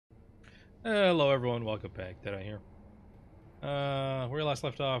Hello everyone, welcome back. DeadEye here. Where we last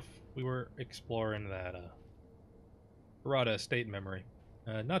left off, we were exploring that Harada estate memory.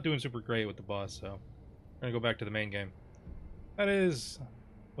 Not doing super great with the boss, so we're gonna go back to the main game. That is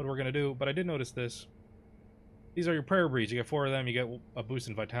what we're gonna do, but I did notice this. These are your prayer breeds. You get 4 of them, you get a boost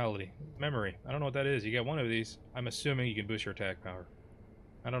in vitality. Memory. I don't know what that is. You get 1 of these. I'm assuming you can boost your attack power.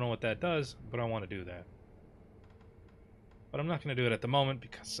 I don't know what that does, but I want to do that. But I'm not going to do it at the moment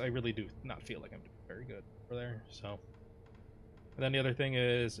because I really do not feel like I'm doing very good over there, so... And then the other thing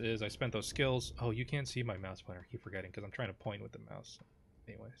is I spent those skills. Oh, you can't see my mouse pointer. I keep forgetting because I'm trying to point with the mouse.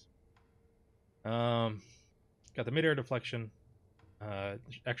 Anyways. Got the mid-air deflection.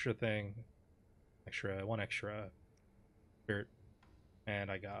 Extra thing. One extra spirit.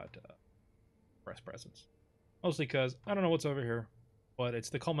 And I got press presence. Mostly because I don't know what's over here. But it's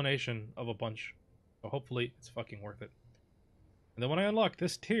the culmination of a bunch. So hopefully it's fucking worth it. And then when I unlock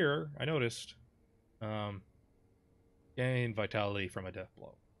this tier, I noticed... gain vitality from a death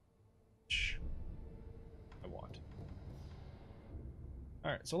blow. Which I want.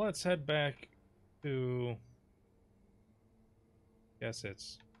 Alright, so let's head back to... Guess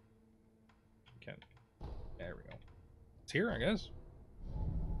it's... There we go. It's here, I guess.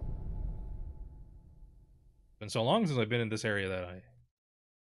 Been so long since I've been in this area that I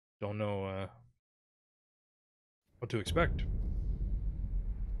don't know what to expect.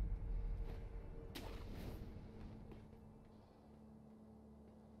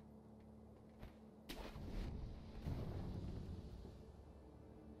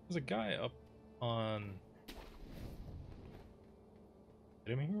 There's a guy up on...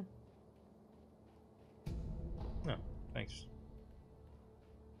 Get him here? No, thanks.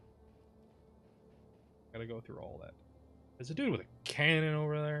 Gotta go through all that. There's a dude with a cannon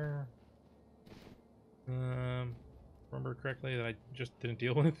over there. Remember correctly that I just didn't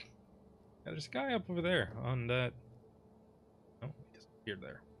deal with? Yeah, there's a guy up over there on that... Oh, he disappeared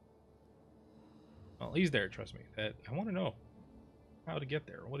there. Well, he's there, trust me. That I want to know how to get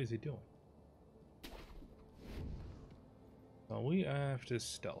there. What is he doing? So we have to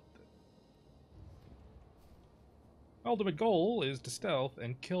stealth it. Ultimate goal is to stealth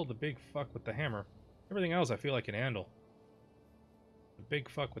and kill the big fuck with the hammer. Everything else I feel I can handle. The big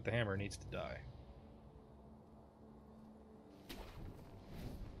fuck with the hammer needs to die.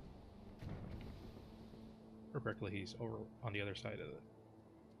 Perfectly, he's over on the other side of it.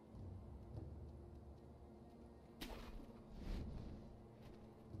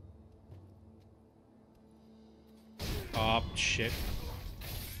 Oh, shit.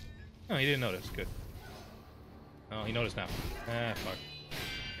 Oh, he didn't notice. Good. Oh, he noticed now. Ah, fuck.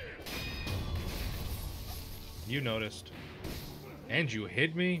 You noticed. And you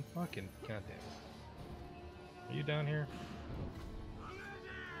hit me? Fucking goddamn. Are you down here?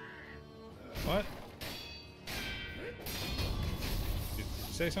 What? Did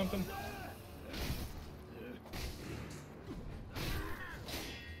you say something?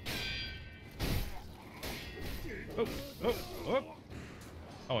 Oh, oh, oh.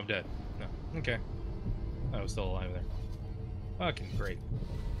 Oh, I'm dead. No. Okay. I was still alive there. Fucking great.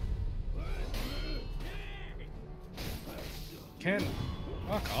 Ken,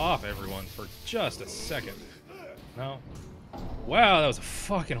 fuck off, everyone, for just a second. No. Wow, that was a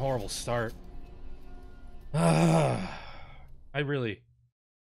fucking horrible start. I really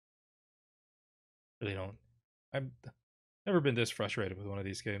don't. I've never been this frustrated with one of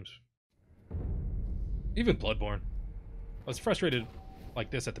these games. Even Bloodborne. I was frustrated like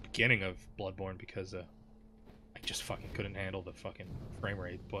this at the beginning of Bloodborne because I just fucking couldn't handle the fucking frame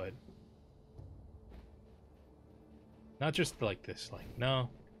rate, but not just like this. Like, no,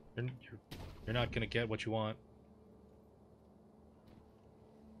 you're not gonna get what you want.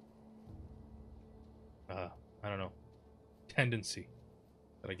 I don't know, tendency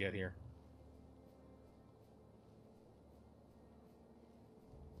that I get here.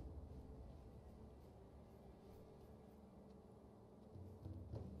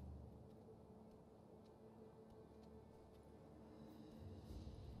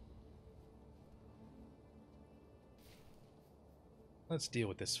 Let's deal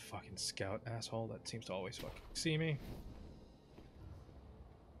with this fucking scout asshole that seems to always fucking see me.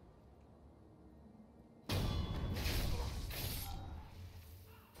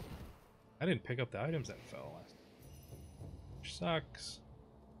 I didn't pick up the items that fell last time, which sucks.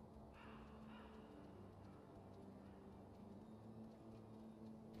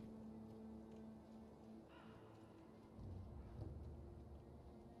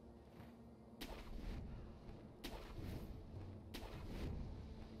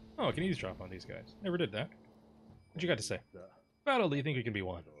 Oh, I can eavesdrop on these guys. Never did that. What you got to say? Battle, do you think it can be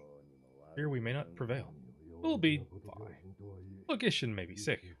won? Here we may not prevail. We'll be fine. Look, Ishin may be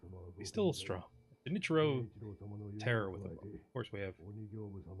sick. He's still strong. Shinichiro, terror with him. Of course, we have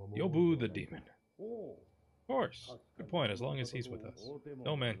Yobu the demon. Of course. Good point, as long as he's with us.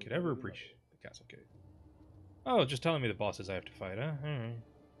 No man could ever breach the castle gate. Oh, just telling me the bosses I have to fight, huh? Alright.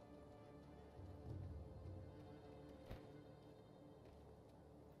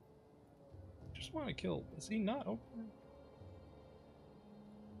 Just want to kill. Is he not over there?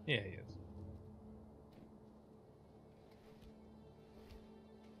 Yeah, he is.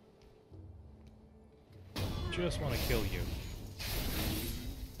 Just want to kill you.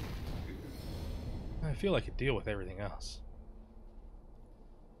 I feel I could deal with everything else.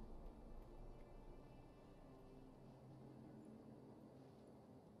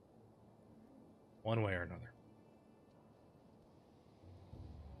 One way or another.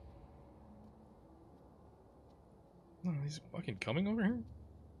 Oh, he's fucking coming over here?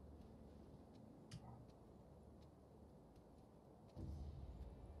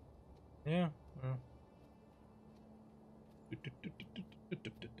 Yeah.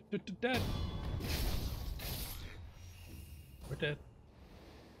 Dead. We're dead.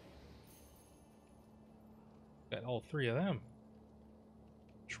 Got all three of them.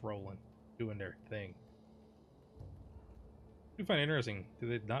 Trolling. Doing their thing. I do find it interesting. Do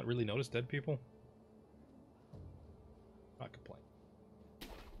they not really notice dead people? Not complain.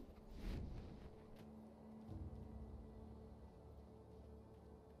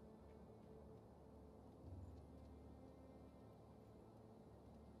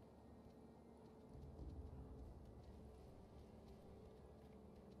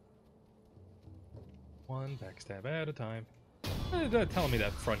 One backstab at a time. Telling me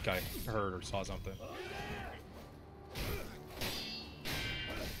that front guy heard or saw something.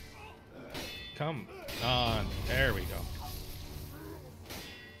 Come on. There we go.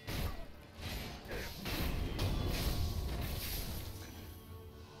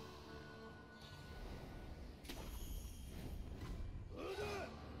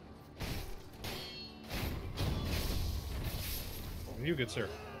 You good, sir.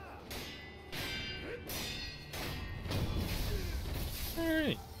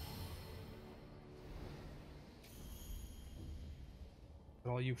 Alright.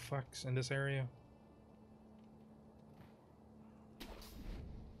 All you fucks in this area.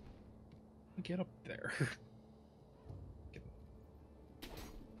 Get up there. Get...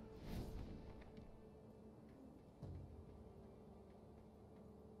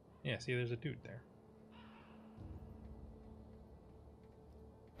 Yeah, see, there's a dude there.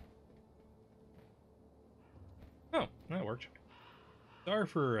 Oh, that worked. Sorry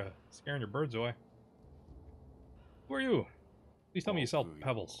for scaring your birds away. Who are you? Please tell me you sell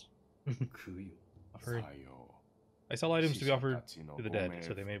pebbles. Offered. I sell items to be offered to the dead,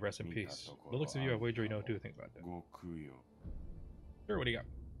 so they may rest in peace. The looks of you, I wager you know two things about that. Sure, what do you got?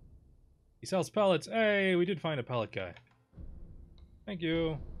 He sells pellets. Hey, we did find a pellet guy. Thank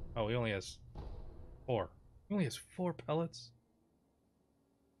you. Oh, he only has 4. He only has 4 pellets?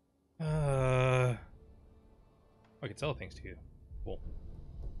 I can sell things to you. Cool.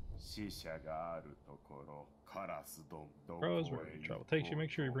 Pros, wherever travel takes you, make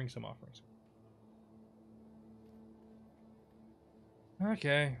sure you bring some offerings.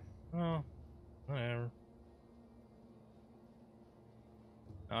 Okay. Well, whatever.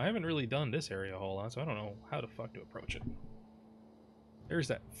 Now, I haven't really done this area a whole lot, so I don't know how the fuck to approach it. There's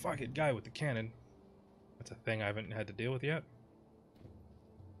that fucking guy with the cannon. That's a thing I haven't had to deal with yet.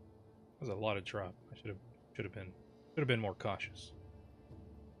 That was a lot of drop. I should have been more cautious.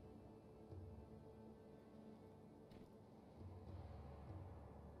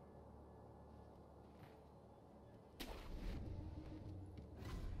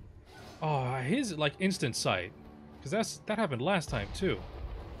 Oh, his like instant sight, because that happened last time too.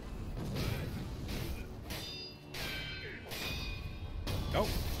 Oh,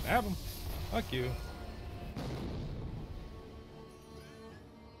 stab him! Fuck you.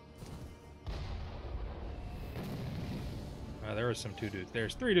 There are some 2 dudes.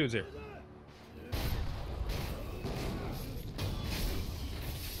 There's 3 dudes here.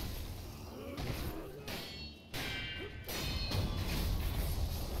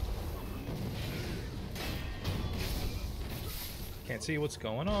 Can't see what's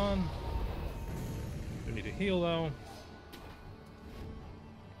going on. Do need to heal though.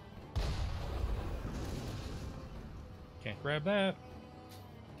 Can't grab that.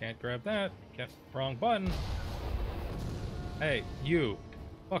 Can't grab that. Wrong button. Hey, you.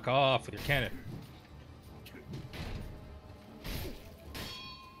 Fuck off with your cannon.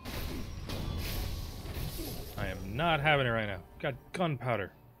 I am not having it right now. Got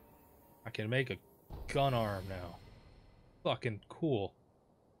gunpowder. I can make a gun arm now. Fucking cool.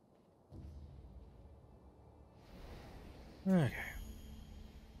 Okay.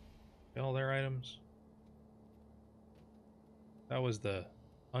 All their items. That was the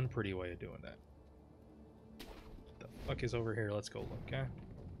unpretty way of doing that. What the fuck is over here? Let's go look, okay?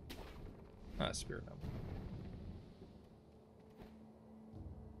 Ah, spirit number.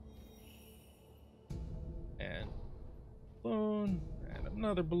 And balloon. And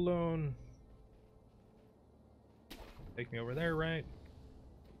another balloon. Take me over there, right?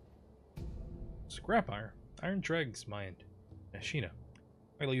 Scrap iron. Iron dregs mined. Nashina.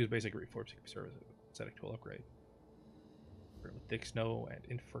 I'll use basic reforging service synthetic tool upgrade. With thick snow and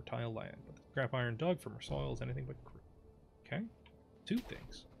infertile land. But the scrap iron dug from her soil is anything but crude. Okay. 2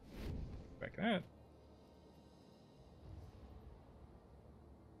 things. Back that.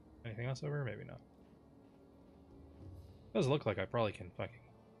 Anything else over here? Maybe not. Does look like I probably can fucking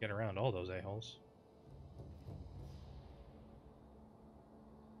get around all those a-holes.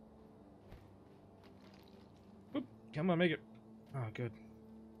 Oop, come on, make it. Oh, good.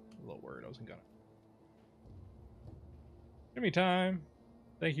 A little worried I wasn't gonna. Shimmy time.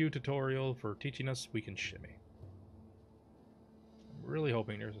 Thank you, tutorial, for teaching us we can shimmy. I'm really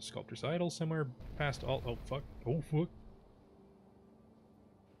hoping there's a sculptor's idol somewhere past all. Oh, fuck. Oh, fuck.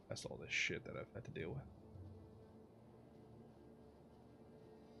 That's all this shit that I've had to deal with.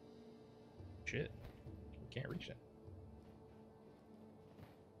 Shit. Can't reach it.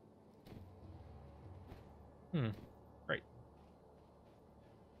 Right.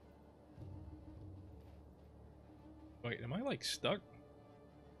 Wait, am I like stuck?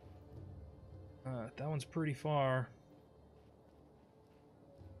 That one's pretty far.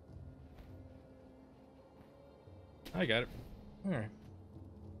 I got it. Alright.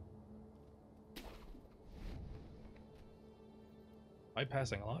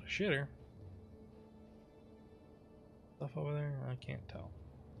 Bypassing a lot of shit here. Stuff over there? I can't tell.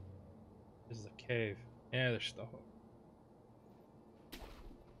 This is a cave. Yeah, there's stuff over.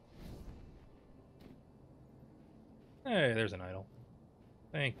 Hey, there's an idol.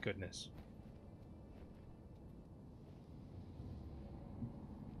 Thank goodness.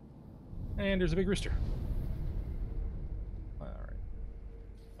 And there's a big rooster. Alright.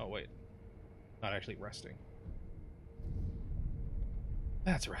 Oh, wait. Not actually resting.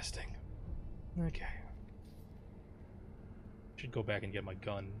 That's resting. Okay. Should go back and get my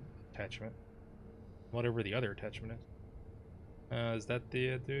gun attachment. Whatever the other attachment is. Is that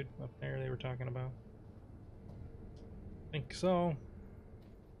the dude up there they were talking about? I think so.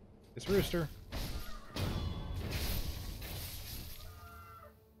 It's rooster.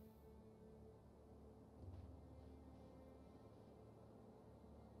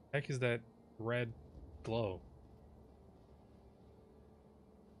 Heck is that red glow?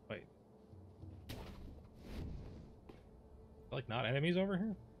 Wait. Like not enemies over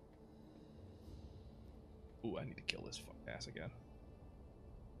here? Ooh, I need to kill this fuck ass again.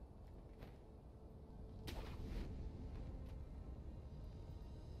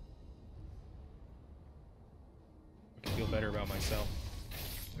 I can feel better about myself.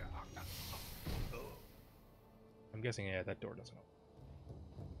 I'm guessing, yeah, that door doesn't open.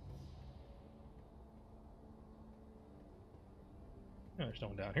 Oh, there's no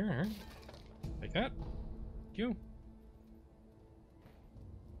one down here. Like that. Thank you.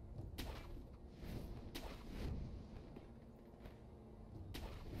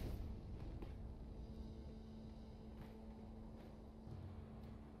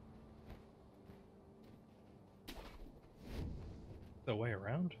 The way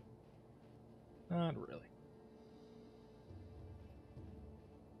around? Not really.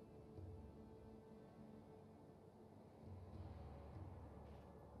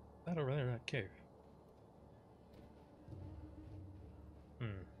 That over there, that cave.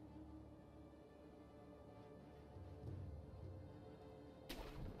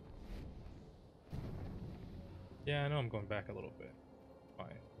 Yeah, I know I'm going back a little bit. Fine.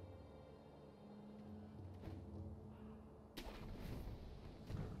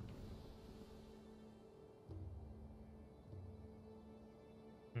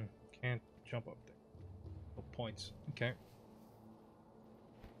 Can't jump up there. No points. Okay.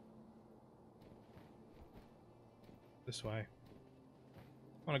 This way.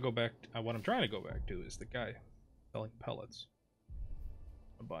 I want to go back. What I'm trying to go back to is the guy selling pellets.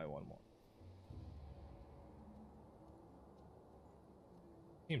 I'll buy one more.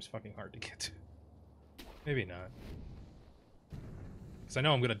 Seems fucking hard to get to. Maybe not. Because I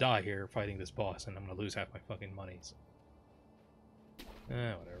know I'm gonna die here fighting this boss and I'm gonna lose half my fucking money. So.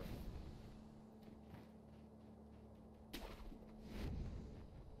 Whatever.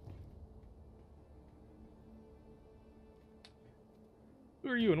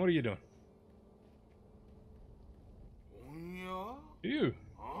 are you and what are you doing? You.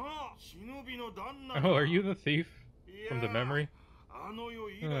 Oh, are you the thief from the memory?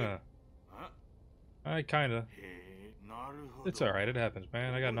 I kinda. It's alright, it happens,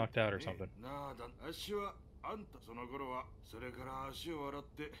 man. I got knocked out or something.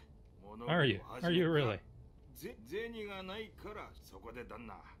 Are you? Are you really?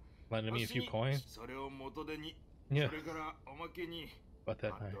 Lending me a few coins? Yeah. About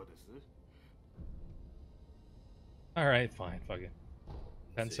that night. Alright, fine, fuck it.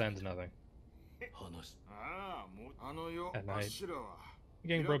 Tenzen's nothing. At night. The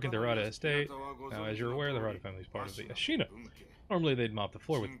gang broke into Rada estate. Now, as you're aware, the Rada family is part of the Ashina. Normally, they'd mop the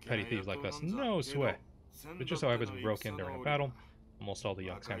floor with petty thieves like us. No sweat. But just so happens we broke in during a battle. Almost all the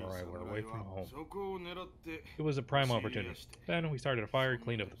young samurai were away from home. It was a prime opportunity. Then we started a fire,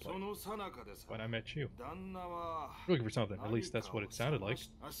 cleaned up the place. When I met you. Looking for something. At least that's what it sounded like.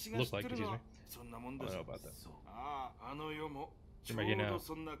 Looked like, excuse me. I don't know about that. You're making out.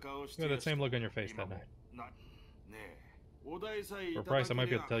 You had that same look on your face that night. For a price, I might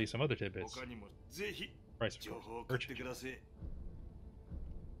be able to tell you some other tidbits. Price, of course. Purchase.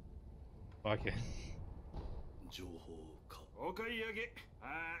 Fuck it.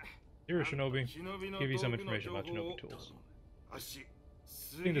 You're a shinobi. Give you some information about shinobi tools. I've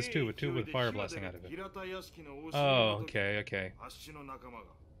seen this too, a tube with fire blasting out of it. Oh, okay, okay.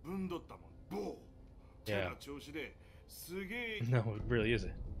 Yeah. No, it really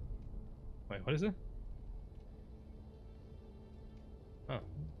isn't. Wait, what is it? Oh,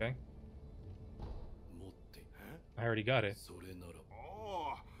 okay. I already got it.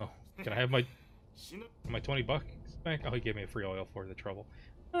 Oh, can I have my $20 back? Oh, he gave me a free oil for the trouble.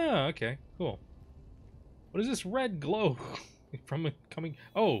 Oh, okay, cool. What is this red glow from it coming?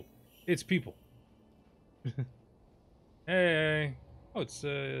 Oh, it's people. Hey. Oh, it's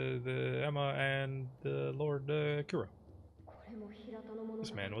the Emma and the Lord Kuro.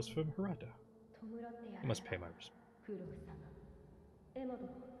 This man was from Hirata. You must pay my respect.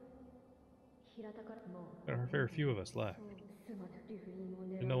 There are very few of us left.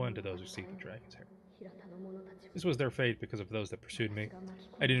 There's no end to those who seek the dragon's hair. This was their fate because of those that pursued me.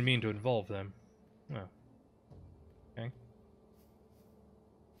 I didn't mean to involve them. Oh. Okay.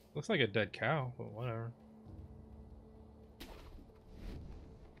 Looks like a dead cow, but whatever.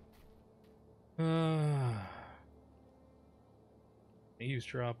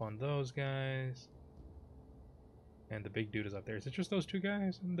 Eavesdrop on those guys. And the big dude is up there. Is it just those two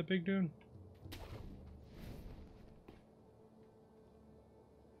guys and the big dude?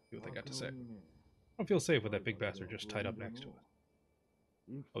 See what they got to say. I don't feel safe with that big bastard just tied up next to us.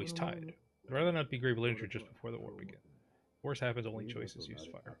 Oh, he's tied. I'd rather not be gravely injured just before the war begins. Worse happens, only choices use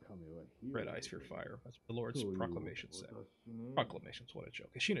fire. Red eyes fear fire. That's what the Lord's proclamation said. Proclamations, what a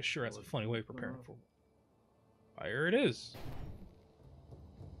joke. Ashina sure has a funny way of preparing for fire. It is.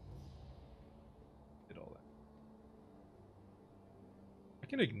 Did all that. I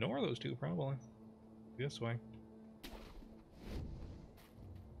can ignore those two, probably. This way.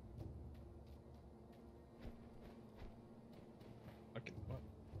 Okay, what?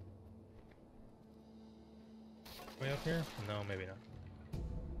 Way up here? No, maybe not.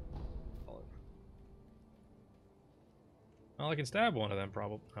 Well, I can stab one of them,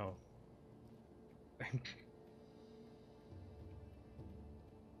 probably. Oh.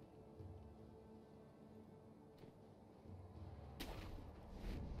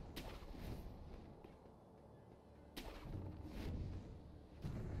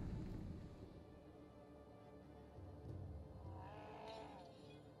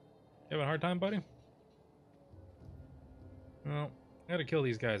 You having a hard time, buddy? Well, I gotta kill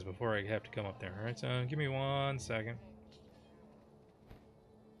these guys before I have to come up there, alright? So, give me 1 second.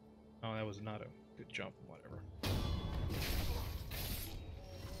 Oh, that was not a good jump, whatever.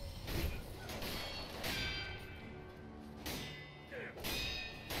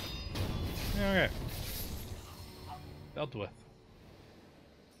 Okay. Dealt with.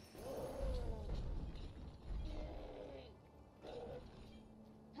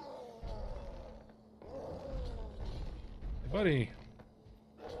 Hey, buddy.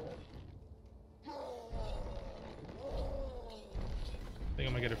 I think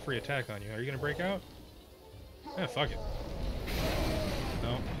I'm gonna get a free attack on you. Are you gonna break out? Yeah, fuck it.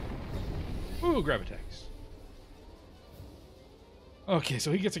 No. Ooh, grab attacks. Okay,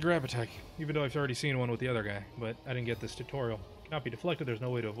 so he gets a grab attack, even though I've already seen one with the other guy, but I didn't get this tutorial. Cannot be deflected, there's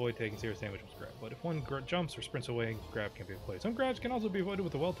no way to avoid taking serious damage with grab, but if one jumps or sprints away, grab can be avoided. Some grabs can also be avoided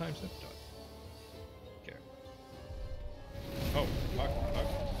with a well-timed step dodge. Okay. Oh, fuck,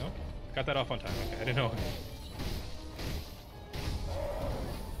 no? Got that off on time, okay, I didn't know.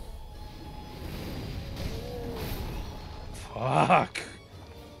 Fuck!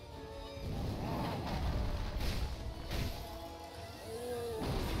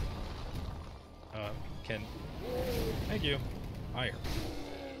 Can... Thank you. Higher.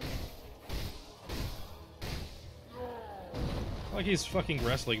 Like he's fucking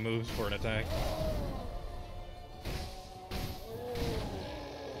wrestling moves for an attack.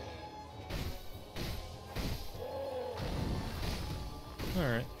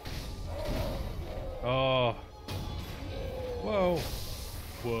 Alright. Oh. Whoa.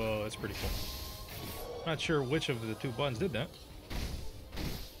 Whoa, that's pretty cool. Not sure which of the two buttons did that.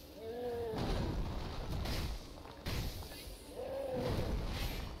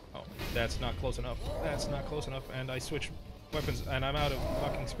 Oh, that's not close enough. That's not close enough, and I switch weapons, and I'm out of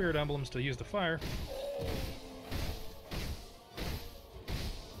fucking spirit emblems to use the fire.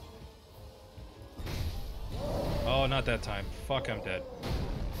 Oh, not that time. Fuck, I'm dead.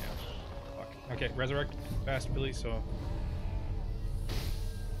 Yeah. Fuck. Okay, resurrect fast, Billy, so...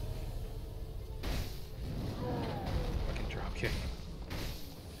 Fucking drop kick.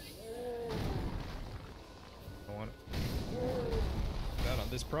 I want it. Not on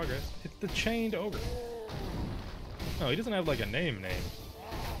this progress. It's the chained ogre. No, he doesn't have like a name.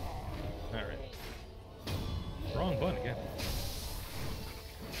 Alright. Wrong button again.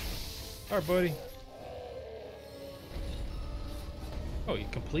 Alright, buddy. Oh, he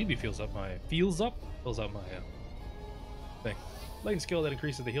completely fills up my thing. Light and skill that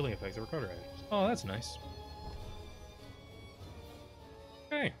increases the healing effects of recovery items. Oh, that's nice.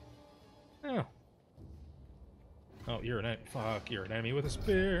 Hey. Oh. Oh, you're an enemy. Fuck, you're an enemy with a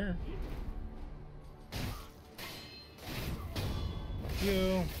spear. Fuck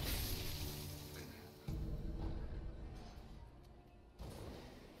you.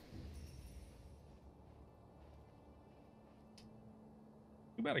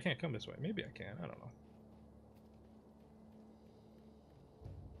 Too bad I can't come this way. Maybe I can. I don't know.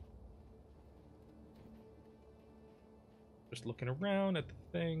 Just looking around at the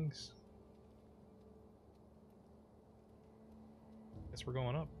things. Guess we're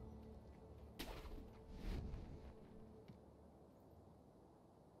going up.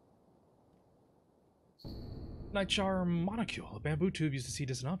 Nightjar monocule, a bamboo tube used to see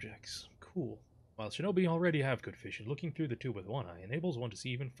distant objects. Cool. While shinobi already have good vision, looking through the tube with one eye enables one to see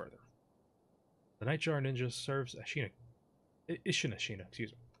even further. The Nightjar ninja serves Ishina,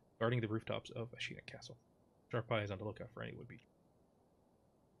 guarding the rooftops of Ashina Castle. Sharp eye is on the lookout for any would-be.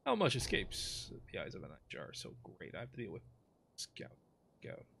 How much escapes the eyes of the Nightjar are so great. I have to deal with Scout.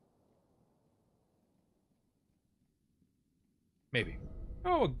 Maybe.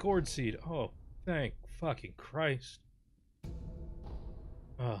 Oh, a gourd seed. Oh, thank fucking Christ.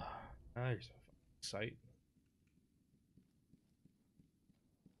 Oh, there's a sight.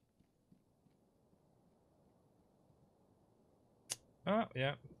 Oh,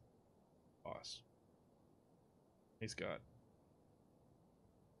 yeah. Boss. He's got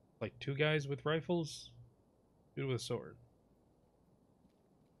like two guys with rifles, dude with a sword.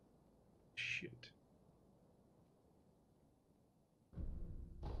 Shit.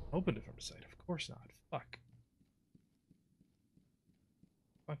 Opened it from the side. Of course not. Fuck.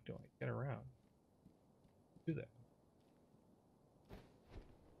 Fuck do I get around? Do that.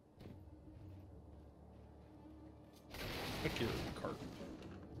 Fuck your cart.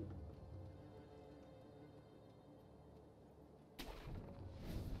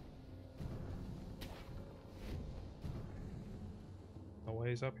 No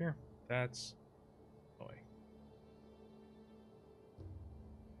ways up here? That's annoying.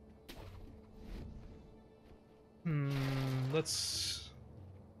 Let's...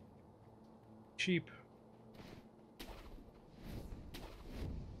 Cheap.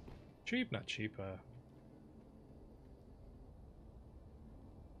 Cheap, not cheap,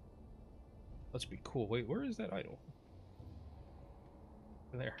 let's be cool. Wait, where is that idol?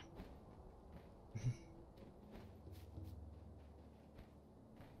 There.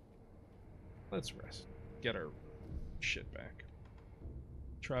 Let's rest. Get our shit back.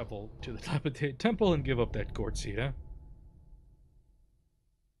 Travel to the top of the temple and give up that gourd seed, huh?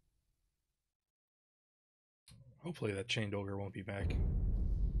 Hopefully that chained ogre won't be back.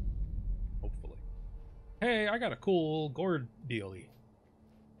 Hopefully. Hey, I got a cool gourd dealie.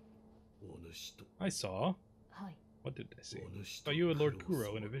 I saw. What did I see? Saw you and Lord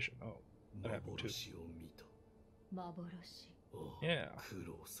Kuro in a vision. Oh, that happened too. Yeah.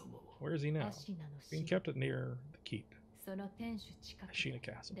 Where is he now? Being kept near the keep. Ashina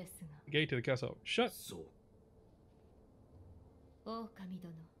Castle. The gate to the castle. Shut.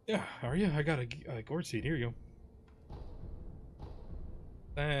 Yeah, are you? I got a gourd seed. Here you go.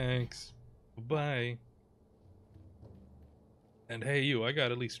 Thanks. Bye. And hey, you, I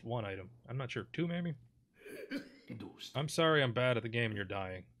got at least one item. I'm not sure, two maybe? I'm sorry I'm bad at the game and you're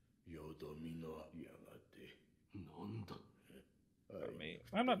dying. I mean,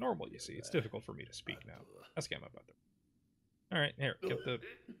 I'm not normal, you see. It's difficult for me to speak now. Ask him about that. Alright, here, get the...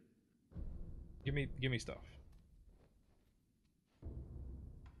 Give me stuff.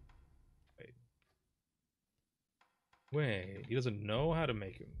 Wait, he doesn't know how to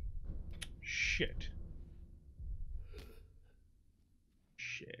make him. Shit.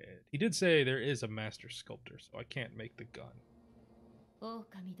 Shit. He did say there is a master sculptor, so I can't make the gun. He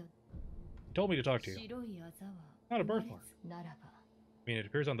told me to talk to you. Not a birthmark. I mean, it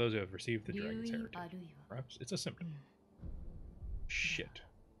appears on those who have received the dragon's heritage. Perhaps it's a symptom. Shit.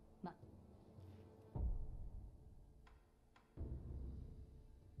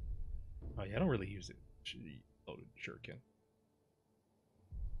 Oh yeah, I don't really use it. Loaded shuriken.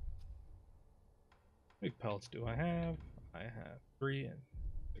 Big pellets do I have? I have 3 and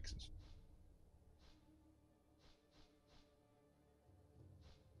 6s.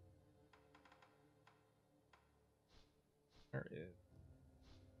 There is.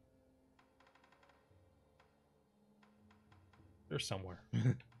 They're somewhere.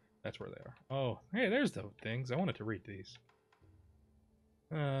 That's where they are. Oh, hey, there's the things. I wanted to read these.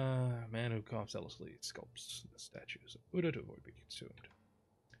 Man who coughs zealously sculpts the statues of Buddha to avoid being consumed.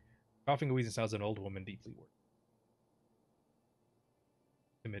 Coughing and wheezing sounds an old woman deeply worried.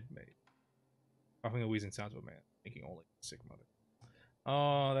 Timid maid. Coughing and wheezing sounds of a man, thinking only a sick mother.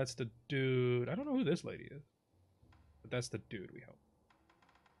 Oh, that's the dude. I don't know who this lady is. But that's the dude, we hope.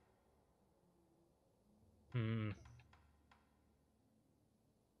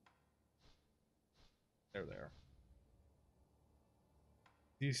 There they are.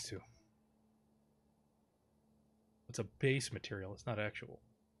 These two. It's a base material. It's not actual.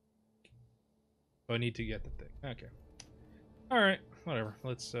 Oh, I need to get the thing. Okay. Alright. Whatever.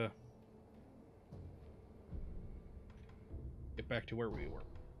 Let's get back to where we were.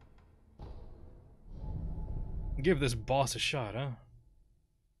 Give this boss a shot, huh?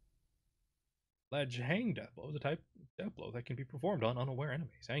 Ledge hang death blow is a type of death blow that can be performed on unaware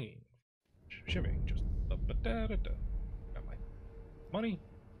enemies. Hanging. Shimming. Just got my money.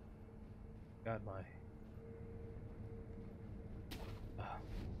 Got my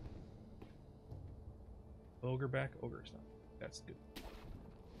ogre back. Ogre stuff. That's good.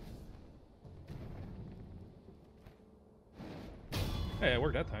 Hey, it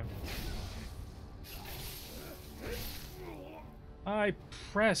worked that time. I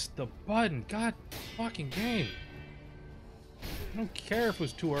pressed the button. God fucking game. I don't care if it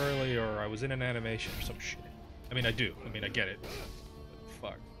was too early or I was in an animation or some shit. I mean, I do. I mean, I get it. But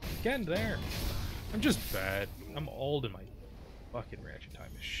fuck. Get there. I'm just bad. I'm old and my fucking reaction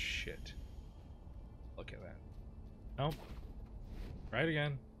time is shit. Look at that. Nope. Try it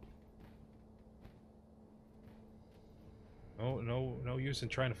again. No use in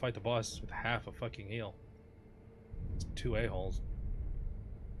trying to fight the boss with half a fucking heal. It's 2 a-holes.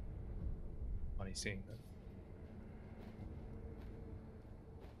 Funny seeing that.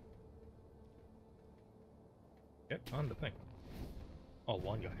 Get on the thing. Oh,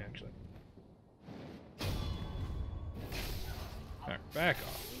 one guy actually. Alright, back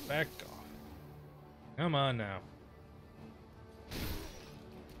off. Back off. Come on now.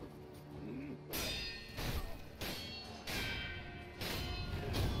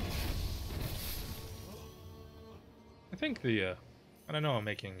 I think the, and I know I'm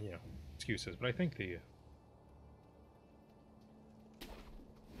making, you know, excuses, but I think the,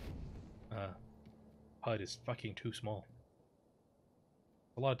 HUD is fucking too small.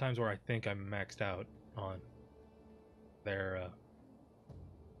 A lot of times where I think I'm maxed out on their,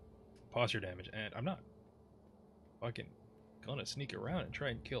 posture damage, and I'm not. Fucking gonna sneak around and try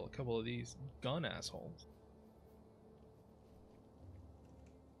and kill a couple of these gun assholes.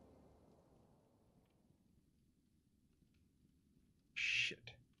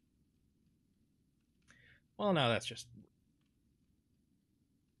 Shit. Well, now that's just...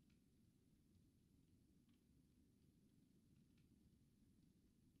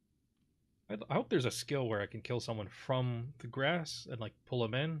 I hope there's a skill where I can kill someone from the grass and, like, pull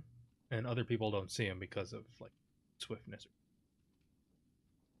them in, and other people don't see him because of, like, swiftness.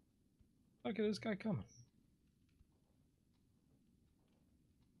 Look at this guy coming.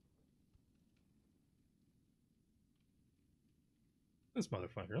 This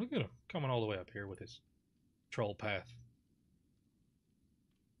motherfucker, look at him, coming all the way up here with his troll path.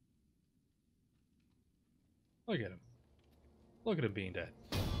 Look at him. Look at him being dead.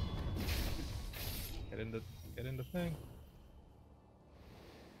 Get in the thing.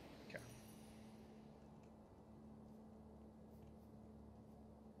 Okay.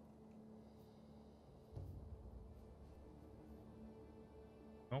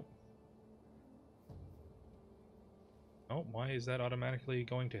 Oh, why is that automatically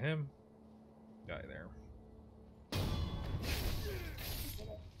going to him? Guy there.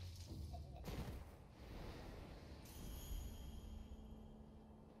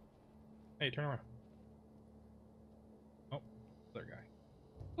 Hey, turn around. Oh, other guy.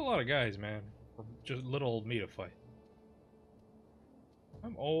 A lot of guys, man. For just little old me to fight.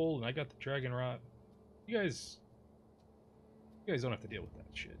 I'm old and I got the dragon rot. You guys don't have to deal with that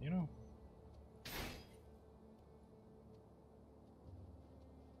shit, you know?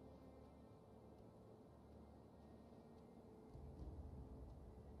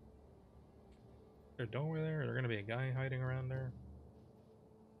 There's a doorway there? Is there gonna be a guy hiding around there?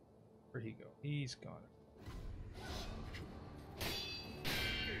 Where'd he go? He's gone.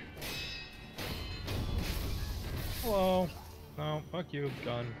 Hello. No, fuck you,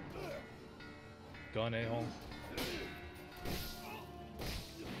 gun. Gun, a-hole.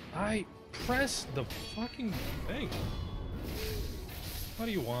 I pressed the fucking thing. What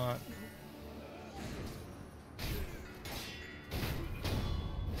do you want?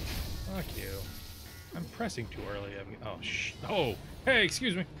 Fuck you. I'm pressing too early. Oh, oh! Hey,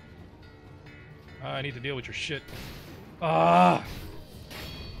 excuse me! I need to deal with your shit. Ah!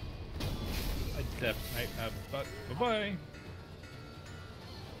 Bye-bye.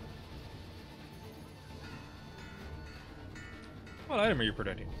 What item are you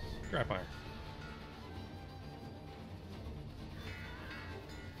protecting? Scrap iron.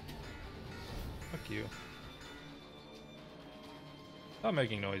 Fuck you. Stop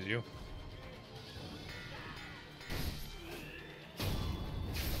making noise, you.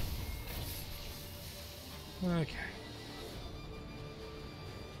 Okay.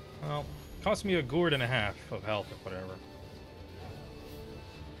 Well, cost me a gourd and a half of health or whatever.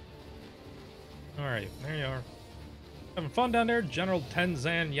 Alright, there you are. Having fun down there, General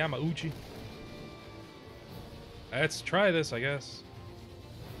Tenzen Yamauchi? Let's try this, I guess.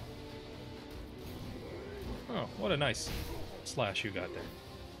 Oh, what a nice slash you got there.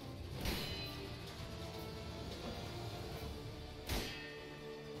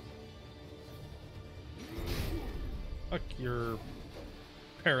 Fuck your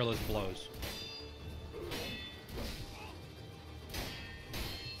perilous blows.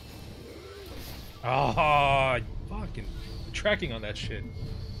 Ah, fucking tracking on that shit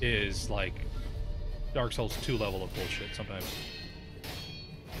is like Dark Souls 2 level of bullshit sometimes.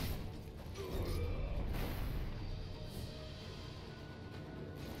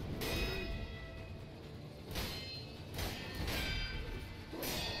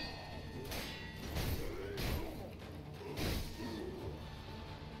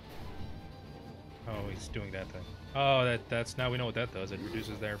 Oh, he's doing that thing. Oh, that's now we know what that does. It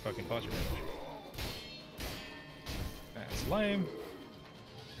reduces their fucking posture damage. That's lame.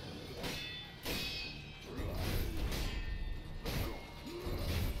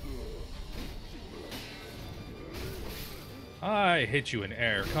 I hit you in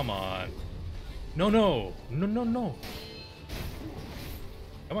air. Come on. No, no. No, no, no.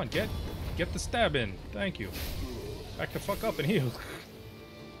 Come on, get the stab in. Thank you. Back the fuck up and heal.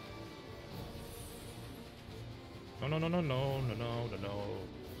 No, no, no, no, no, no, no, no, no.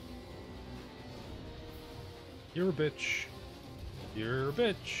 You're a bitch. You're a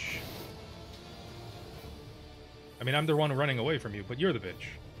bitch. I mean, I'm the one running away from you, but you're the bitch.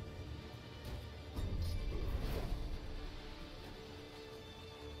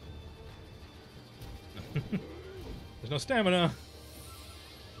 There's no stamina.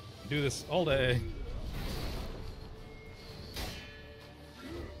 Do this all day.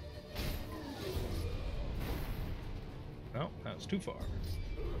 No, that was too far.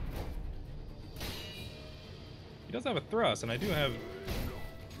 He does have a thrust, and I do have...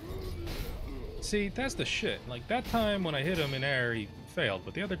 See, that's the shit. Like, that time when I hit him in air, he failed,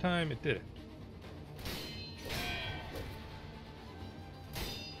 but the other time, it didn't.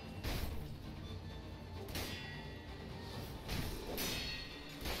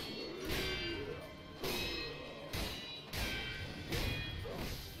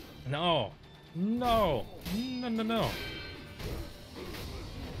 No. No. No, no, no.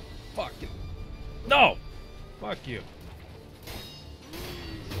 Fuck it. No! Fuck you.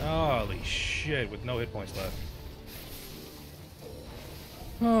 Holy shit, with no hit points left.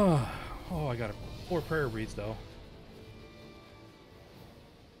 Oh, I got 4 prayer reads, though.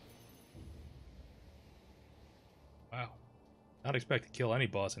 Wow. Not expect to kill any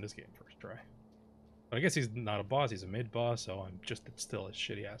boss in this game first try. But I guess he's not a boss, he's a mid-boss, so I'm just still a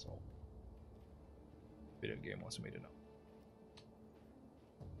shitty asshole. Video game wants me to know.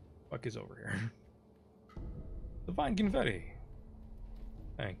 Fuck is over here? Divine confetti.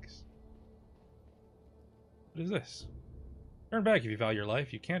 Thanks. What is this? Turn back if you value your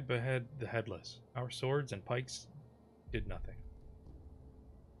life. You can't behead the headless. Our swords and pikes did nothing.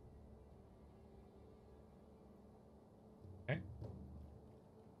 Okay.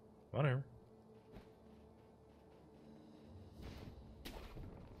 Whatever.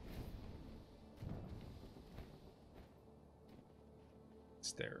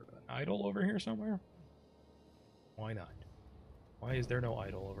 Is there an idol over here somewhere? Why not? Why is there no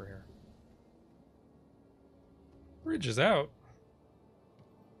idol over here? Bridge is out.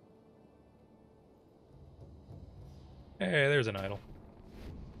 Hey, there's an idol.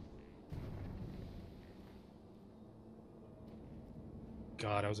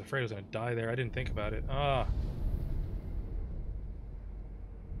 God, I was afraid I was going to die there. I didn't think about it. Ah.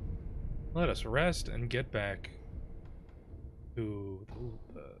 Let us rest and get back to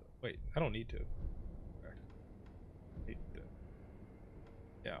the... Wait, I don't need to.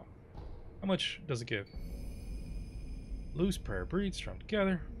 Yeah. How much does it give? Loose prayer beads strung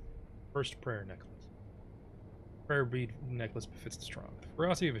together. First prayer necklace. Prayer bead necklace befits the strong. The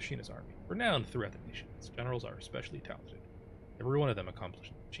ferocity of Ashina's army. Renowned throughout the nation. Its generals are especially talented. Every one of them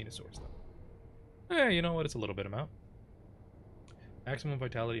accomplished Ashina's swords, though. Hey, you know what? It's a little bit amount. Maximum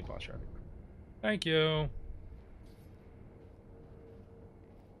vitality and boss traffic. Thank you.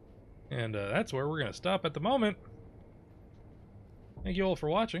 And that's where we're going to stop at the moment. Thank you all for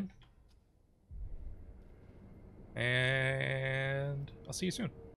watching. And I'll see you soon.